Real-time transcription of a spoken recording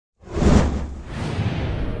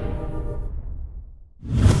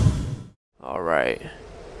Alright.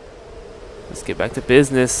 Let's get back to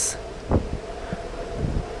business.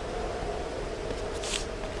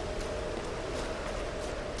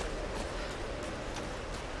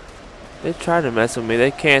 They try to mess with me.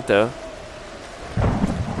 They can't though.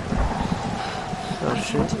 Oh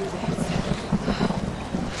shit.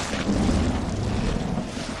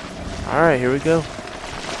 Alright, here we go.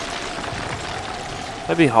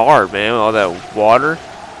 That'd be hard, man, with all that water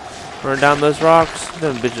running down those rocks.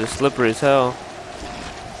 Them bitches are slippery as hell.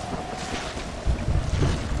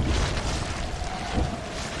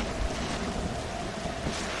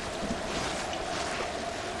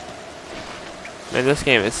 Man, this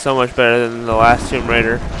game is so much better than the last Tomb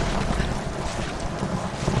Raider.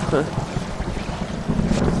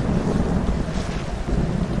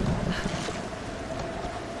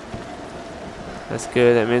 That's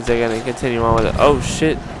good. That means they're gonna continue on with it. Oh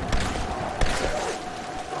shit!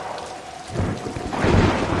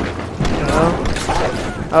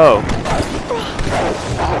 Oh.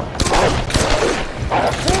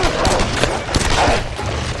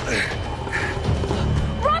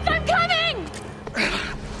 Roth, I'm coming!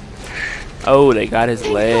 Oh, they got his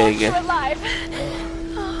leg. You're alive.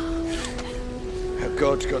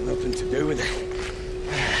 God's got nothing to do with it.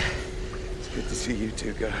 It's good to see you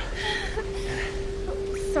two go.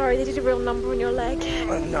 Sorry, they did a real number on your leg.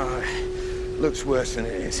 No, looks worse than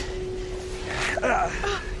it is.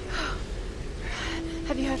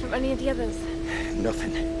 Have you heard from any of the others?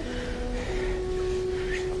 Nothing.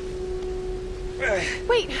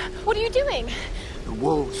 Wait, what are you doing? The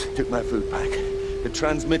wolves took my food pack. The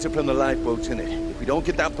transmitter from the lifeboat's in it. If we don't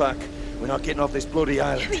get that back, we're not getting off this bloody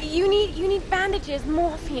island. You need bandages,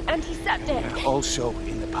 morphine, antiseptic. Also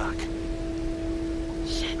in the pack.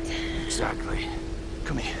 Shit. Exactly.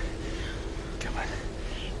 Come here. Come on.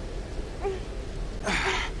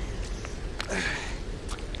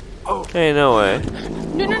 Oh. Hey, no way.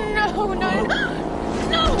 No.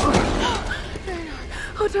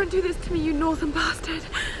 Oh, don't do this to me, you northern bastard.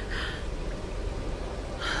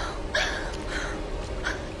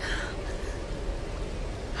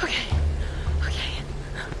 Okay.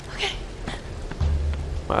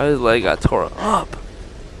 Wow, his leg got tore up.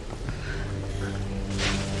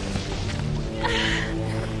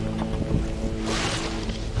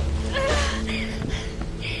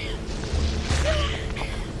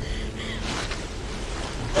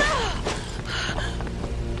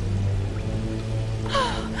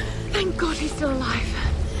 Thank God he's still alive.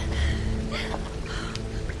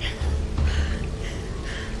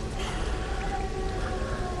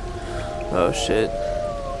 Oh shit.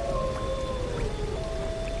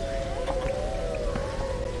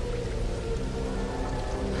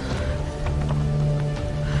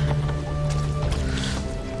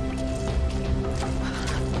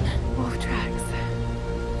 Wolf tracks.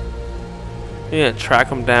 You gonna track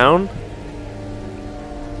him down?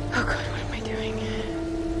 Oh God, what am I doing?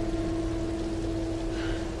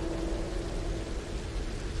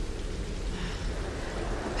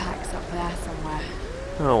 The pack's up there somewhere.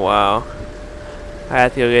 Oh wow. I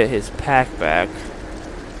have to go get his pack back.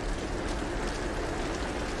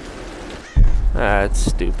 That's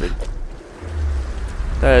stupid.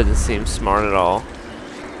 That doesn't seem smart at all.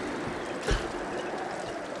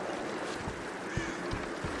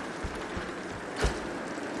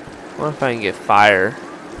 I wonder if I can get fire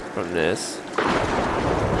from this.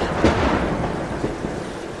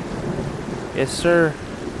 Yes, sir.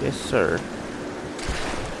 Yes, sir.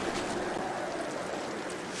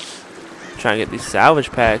 Trying to get these salvage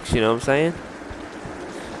packs, you know what I'm saying?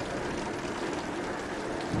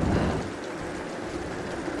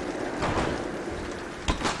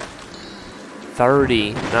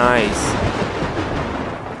 $30, nice.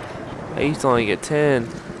 I used to only get 10.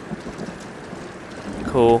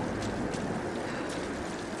 Cool.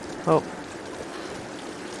 Oh.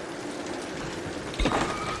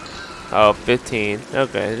 Oh, 15.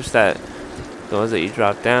 Okay, just that. The ones that you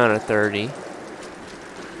drop down are 30.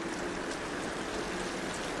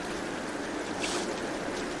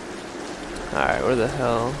 Alright, where the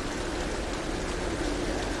hell?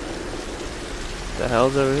 The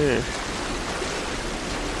hell's over here?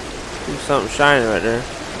 There's something shining right there.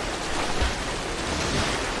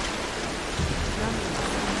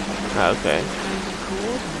 Okay.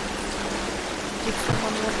 Did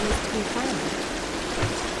someone want these to be found?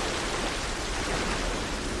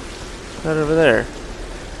 Right over there.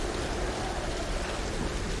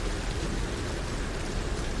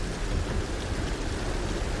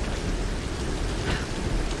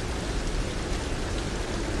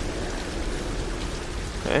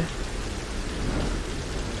 Okay.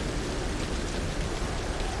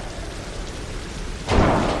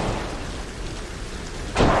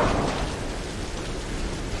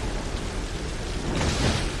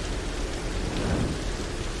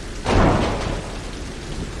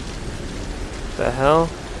 The hell?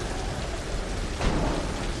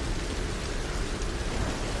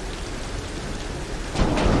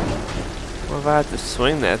 What if I have to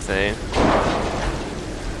swing that thing?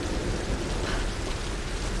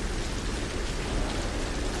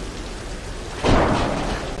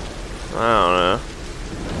 I don't know.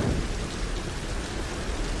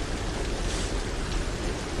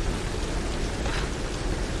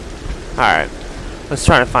 Alright. Let's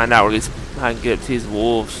try to find out where these I can get to these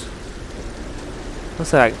wolves.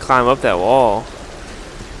 Looks like I can climb up that wall.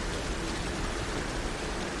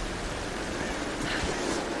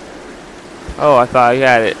 Oh, I thought I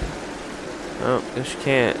got it. Oh, guess you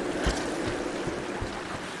can't.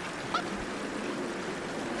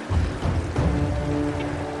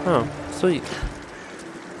 Oh, sweet.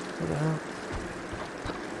 What the hell?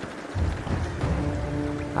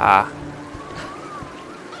 Ah.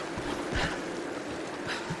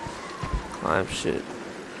 Climb shit.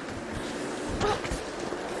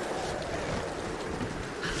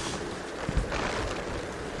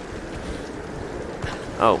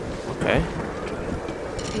 Oh, okay.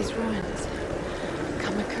 These ruins.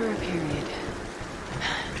 Kamakura period.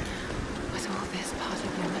 Was all this part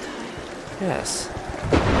of Yamatai? Yes.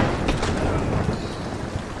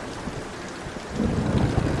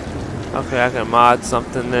 Okay, I can mod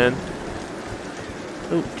something then.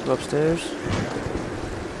 Ooh, go upstairs.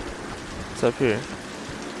 What's up here?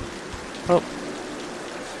 Oh.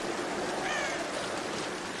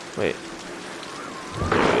 Wait.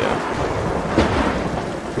 There we go.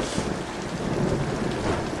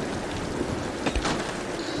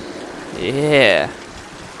 Yeah.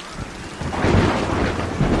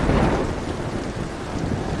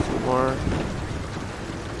 Some more.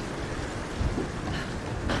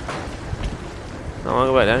 I want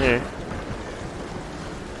to go back down here.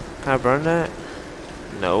 Can I burn that?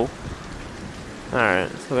 No.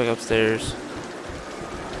 Alright, let's go back upstairs.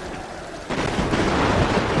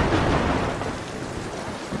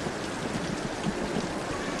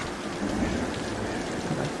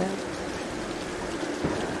 Like that?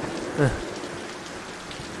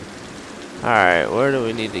 Alright, where do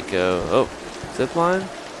we need to go? Oh, zip line?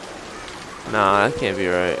 Nah, that can't be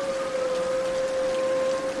right.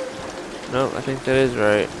 Nope, I think that is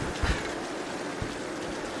right.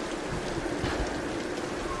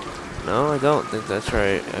 No, I don't think that's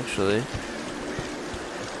right, actually.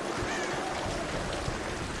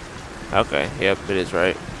 Okay, yep, it is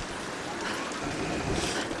right.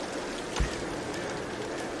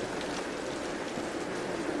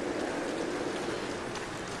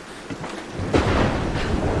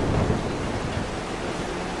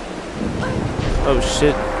 Oh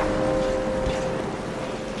shit.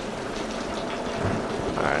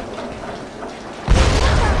 Alright.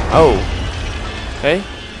 Oh. Okay.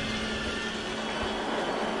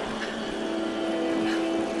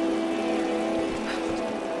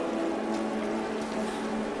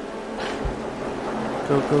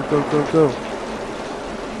 Go, go, go, go, go.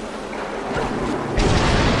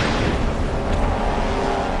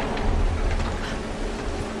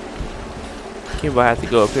 I have to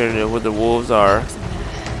go up here and where the wolves are.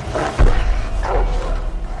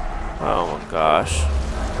 Oh my gosh.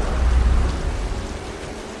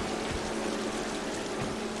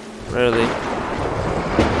 Really?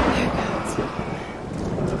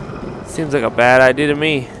 Seems like a bad idea to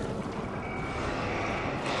me.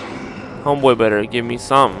 Homeboy better give me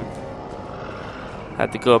something. I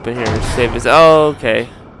have to go up in here and save his. Oh, okay.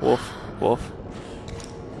 Wolf, wolf.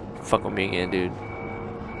 Fuck with me again, dude.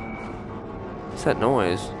 What's that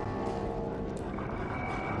noise?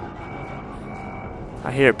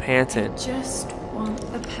 I hear it panting. I just want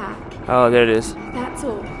the pack. Oh, there it is. That's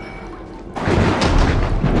all.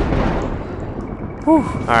 Whew.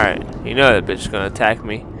 Alright. You know that bitch is gonna attack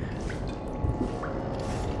me.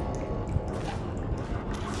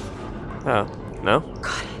 Oh, no?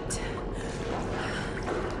 Got it.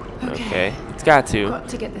 Okay. It's got to. Got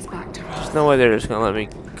to get this back to Ross. There's no way they're just gonna let me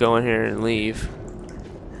go in here and leave.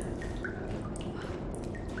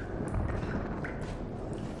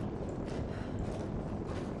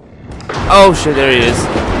 Oh shit, there he is.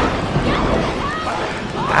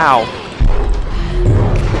 Ow.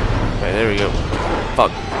 Okay, there we go.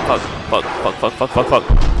 Fuck, fuck, fuck, fuck, fuck, fuck, fuck, fuck.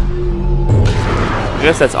 I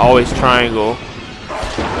guess that's always triangle.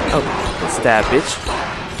 Oh, that's that bitch.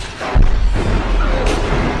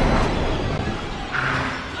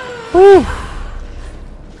 Whew.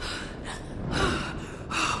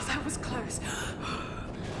 Oh, that was close.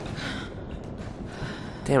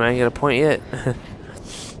 Damn, I didn't get a point yet.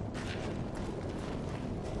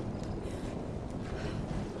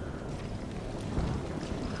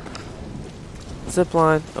 zip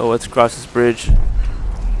line. Oh, let's cross this bridge.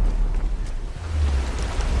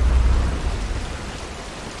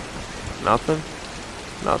 Nothing?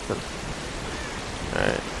 Nothing.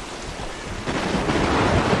 Alright.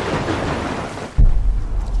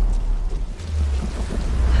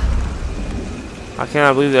 I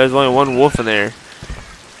cannot believe there's only one wolf in there.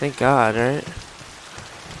 Thank God, right?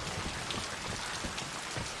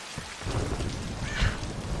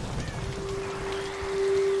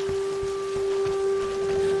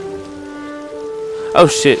 Oh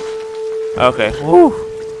shit. Okay. Woo.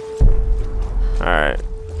 Alright.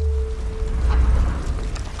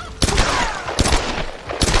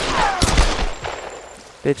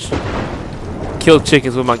 Bitch. Kill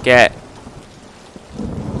chickens with my gat.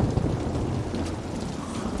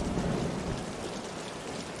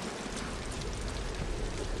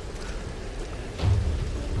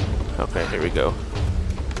 Okay, here we go.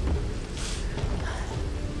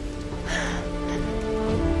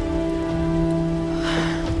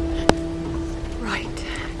 Right.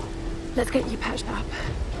 Let's get you patched up.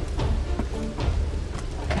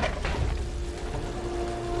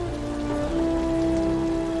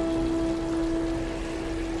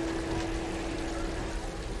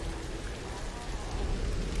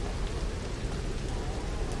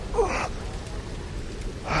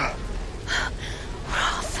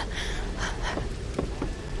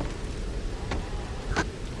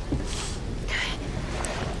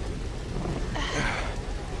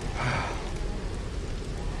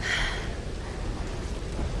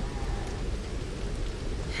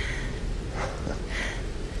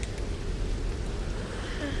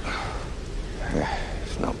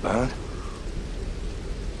 It's not bad.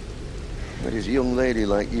 Where does a young lady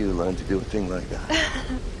like you learn to do a thing like that?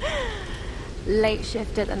 Late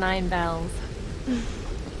shift at the 9 Bells.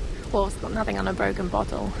 Wolf's got nothing on a broken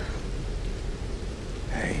bottle.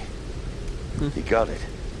 Hey, you got it.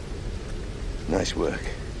 Nice work.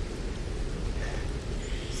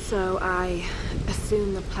 So I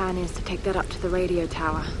assume the plan is to take that up to the radio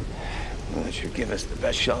tower. Well, it should give us the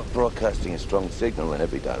best shot of broadcasting a strong signal in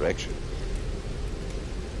every direction.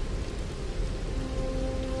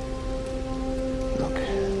 Look,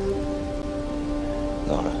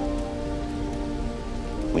 Lara,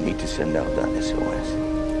 we need to send out that SOS.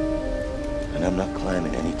 And I'm not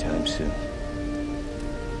climbing anytime soon.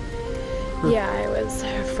 Yeah, I was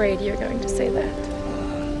afraid you were going to say that.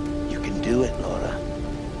 You can do it, Lara.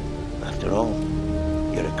 After all,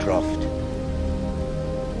 you're a Croft.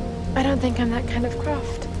 I don't think I'm that kind of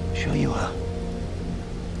Croft. Sure you are.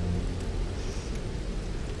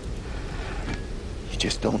 You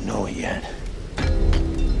just don't know it yet.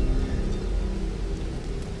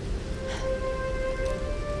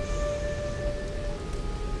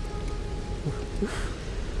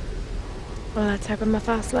 Well, let's hope I'm a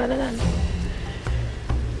fast learner then.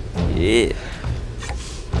 Yeah.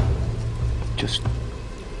 Just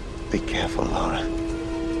be careful, Lara.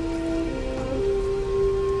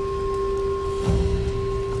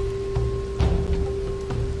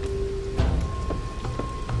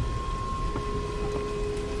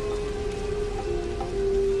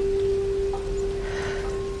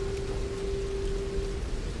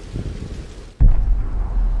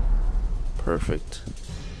 Perfect.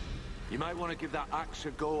 You might want to give that axe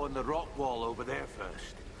a go on the rock wall over there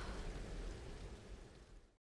first.